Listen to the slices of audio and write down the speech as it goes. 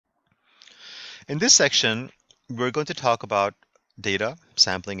In this section, we're going to talk about data,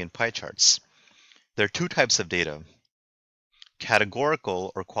 sampling, and pie charts. There are two types of data: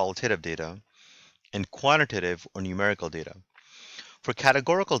 categorical or qualitative data, and quantitative or numerical data. For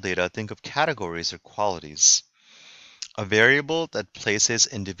categorical data, think of categories or qualities. A variable that places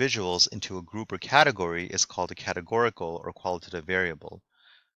individuals into a group or category is called a categorical or qualitative variable.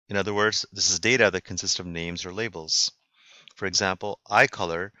 In other words, this is data that consists of names or labels. For example, eye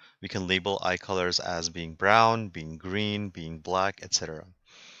color, we can label eye colors as being brown, being green, being black, etc.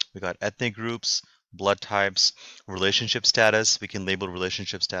 We got ethnic groups, blood types, relationship status. We can label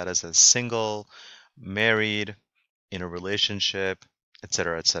relationship status as single, married, in a relationship,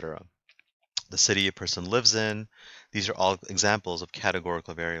 etc., etc. The city a person lives in. These are all examples of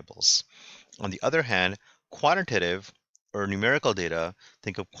categorical variables. On the other hand, quantitative or numerical data,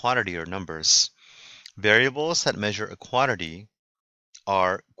 think of quantity or numbers. Variables that measure a quantity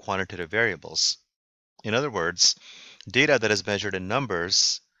are quantitative variables. In other words, data that is measured in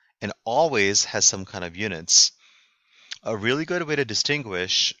numbers and always has some kind of units. A really good way to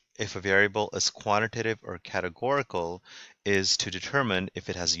distinguish if a variable is quantitative or categorical is to determine if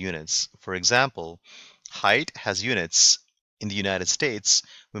it has units. For example, height has units. In the United States,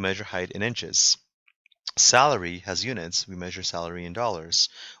 we measure height in inches. Salary has units. We measure salary in dollars.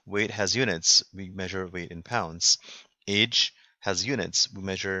 Weight has units. We measure weight in pounds. Age has units. We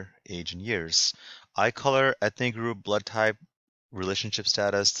measure age in years. Eye color, ethnic group, blood type, relationship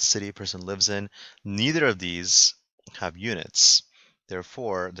status, the city a person lives in, neither of these have units.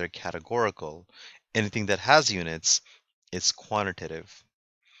 Therefore, they're categorical. Anything that has units is quantitative.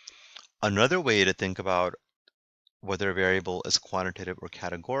 Another way to think about whether a variable is quantitative or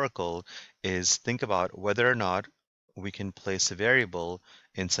categorical is think about whether or not we can place a variable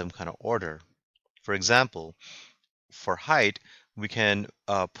in some kind of order. For example, for height, we can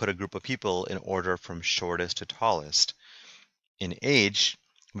put a group of people in order from shortest to tallest. In age,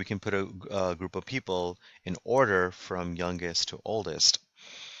 we can put a group of people in order from youngest to oldest.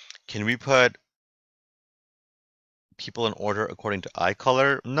 Can we put people in order according to eye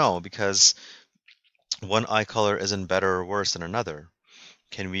color? No, because one eye color isn't better or worse than another.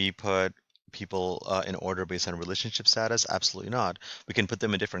 Can we put people in order based on relationship status? Absolutely not. We can put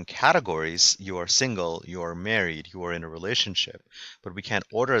them in different categories. You are single, you are married, you are in a relationship, but we can't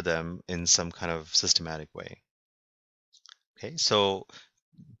order them in some kind of systematic way. Okay, so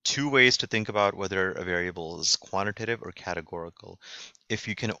two ways to think about whether a variable is quantitative or categorical. If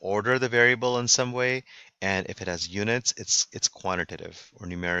you can order the variable in some way, and if it has units, it's quantitative or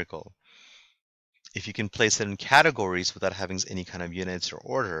numerical. If you can place it in categories without having any kind of units or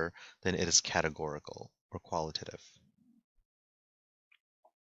order, then it is categorical or qualitative.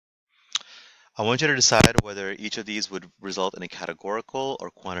 I want you to decide whether each of these would result in a categorical or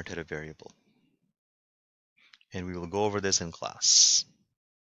quantitative variable. And we will go over this in class.